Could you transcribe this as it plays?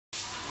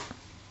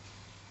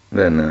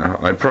Then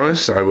I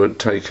promised I would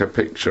take a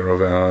picture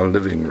of our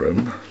living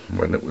room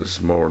when it was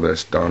more or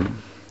less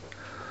done,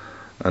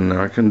 and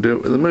now I can do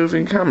it with a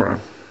moving camera.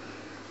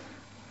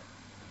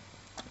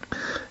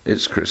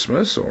 It's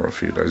Christmas, or a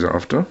few days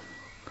after,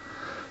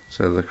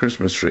 so the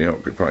Christmas tree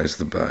occupies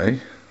the bay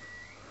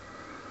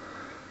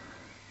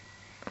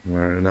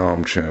where an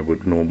armchair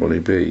would normally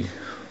be.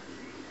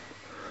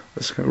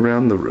 Let's go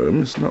around the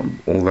room. It's not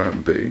all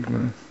that big,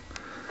 but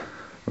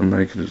we'll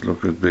make it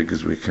look as big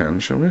as we can,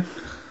 shall we?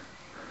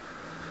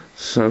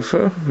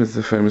 Sofa with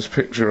the famous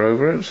picture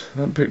over it.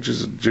 That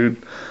picture's due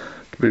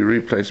to be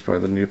replaced by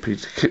the new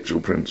Peter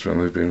Kitchell prints when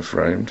they've been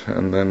framed,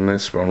 and then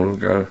this one will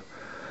go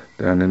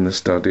down in the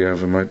study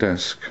over my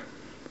desk.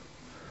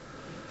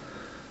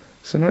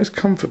 It's a nice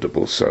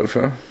comfortable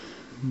sofa,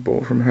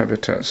 bought from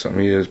Habitat some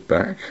years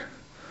back.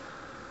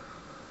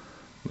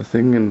 The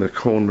thing in the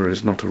corner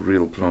is not a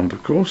real plant,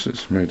 of course.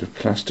 It's made of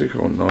plastic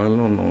or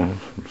nylon or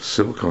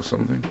silk or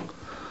something.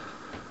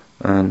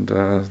 And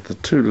the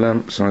two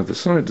lamps either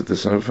side of the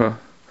sofa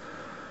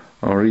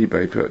are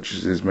eBay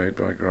purchases made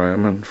by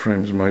Graham and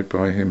frames made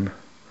by him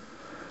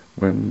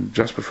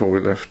just before we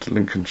left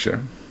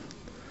Lincolnshire.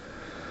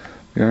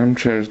 The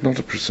armchair is not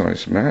a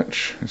precise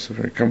match. It's a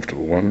very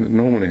comfortable one. It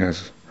normally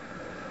has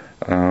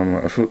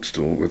a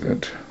footstool with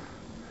it.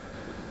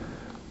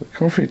 The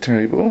coffee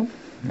table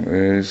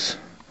is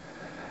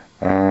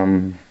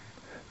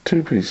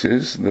two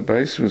pieces. The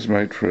base was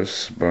made for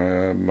us by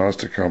a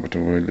master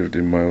carpenter when we lived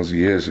in Wales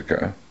years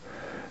ago,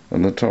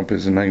 and the top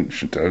is an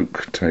ancient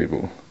oak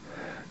table.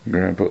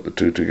 Graham put the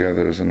two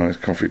together as a nice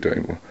coffee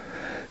table.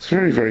 It's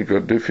very, very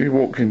good. If you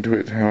walk into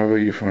it, however,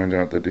 you find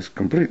out that it's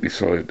completely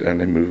solid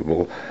and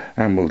immovable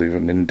and will leave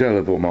an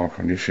indelible mark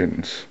on your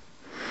shins.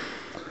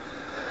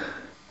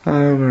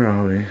 Where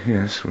are we?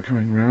 Yes, we're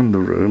coming round the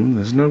room.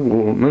 There's no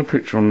wall, no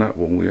picture on that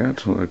wall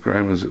yet, although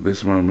Graham is at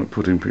this moment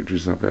putting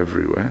pictures up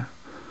everywhere.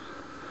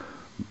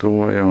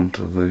 Doorway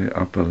onto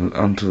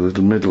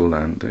the middle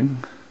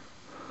landing,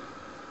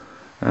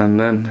 and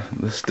then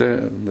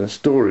the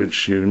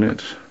storage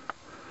unit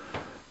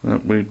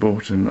that we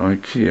bought in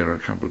IKEA a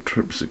couple of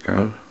trips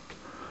ago,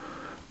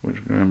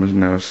 which Graham has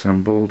now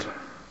assembled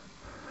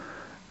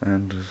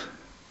and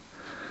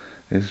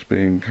is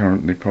being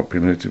currently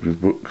populated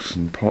with books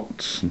and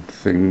pots and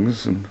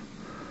things, and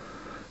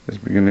is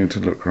beginning to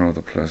look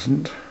rather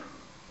pleasant.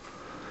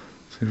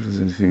 See if there's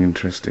anything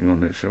interesting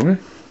on it, shall we?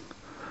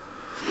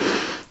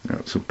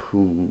 That's a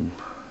pool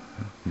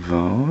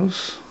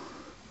vase.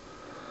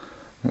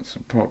 That's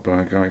a pot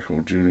by a guy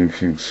called Julian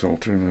King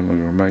Salter, who no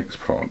longer makes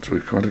pots.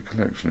 We've got a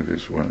collection of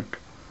his work.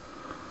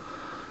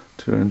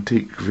 Two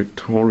antique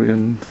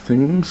Victorian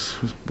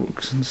things with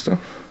books and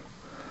stuff.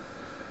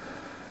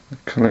 A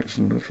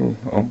collection of little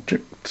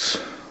objects.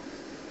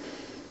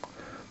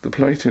 The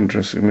plate,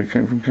 interestingly,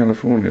 came from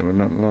California the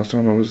last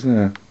time I was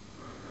there.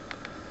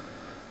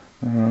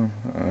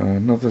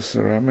 Another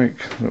ceramic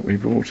that we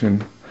bought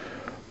in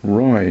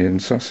Rye in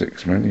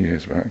Sussex many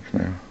years back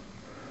now.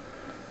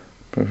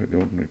 Perfectly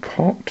ordinary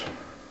pot.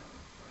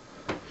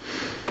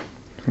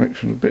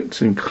 Collection of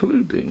bits,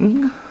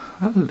 including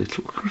a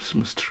little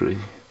Christmas tree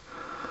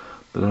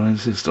that I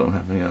insist on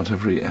having out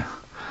every year.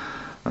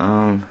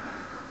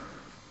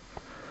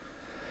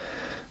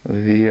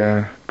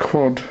 The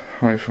quad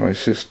hi-fi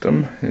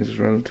system is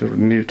relatively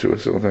new to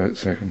us, although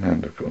it's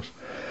second-hand, of course.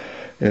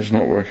 It's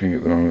not working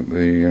at the moment.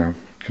 The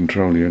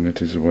control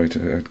unit is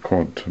awaiting a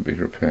quad to be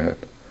repaired.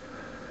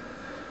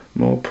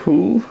 More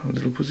pool, a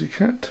little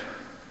pussycat,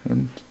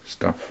 and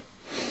stuff.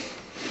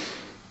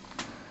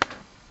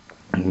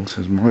 It also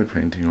has my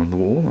painting on the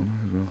wall, and I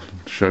might as well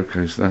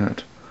showcase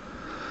that.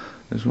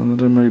 There's one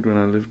that I made when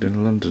I lived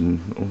in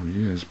London,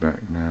 years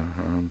back now.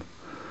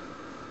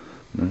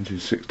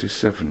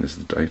 1967 is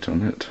the date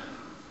on it.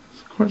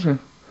 It's quite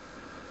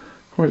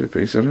a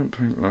piece. I don't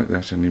paint like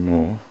that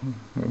anymore.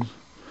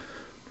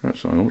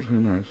 Perhaps I ought, who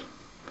knows.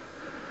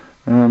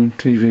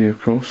 TV,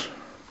 of course.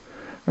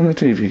 And the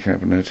TV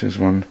cabinet is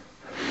one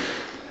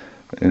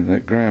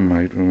that Graham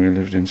made when we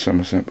lived in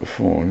Somerset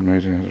before. He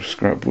made it out of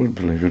scrap wood,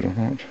 believe it or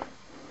not.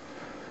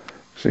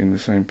 Seen the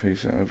same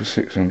piece at over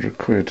 600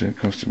 quid. It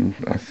cost him,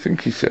 I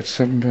think he said,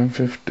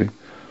 £7.50.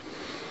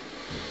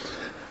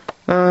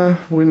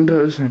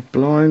 Windows have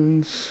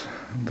blinds.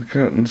 The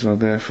curtains are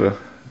there for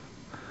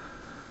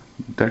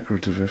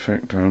decorative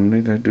effect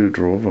only. They do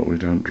draw, but we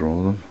don't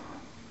draw them.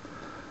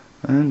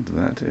 And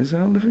that is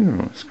our living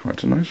room. It's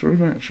quite a nice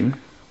room, actually.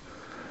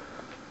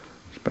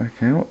 It's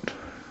back out.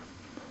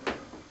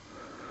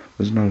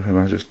 There's no Her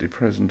Majesty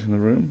present in the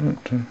room,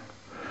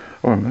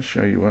 but I must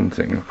show you one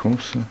thing, of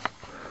course.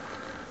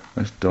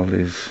 That's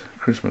Dolly's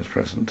Christmas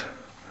present,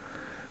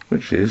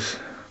 which is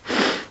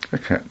a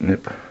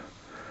catnip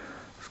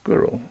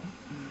squirrel,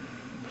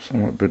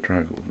 somewhat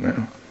bedraggled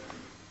now.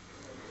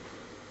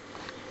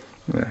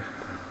 There.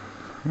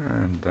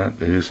 And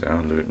that is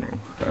our living room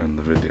and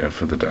the video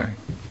for the day.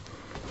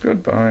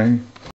 Goodbye.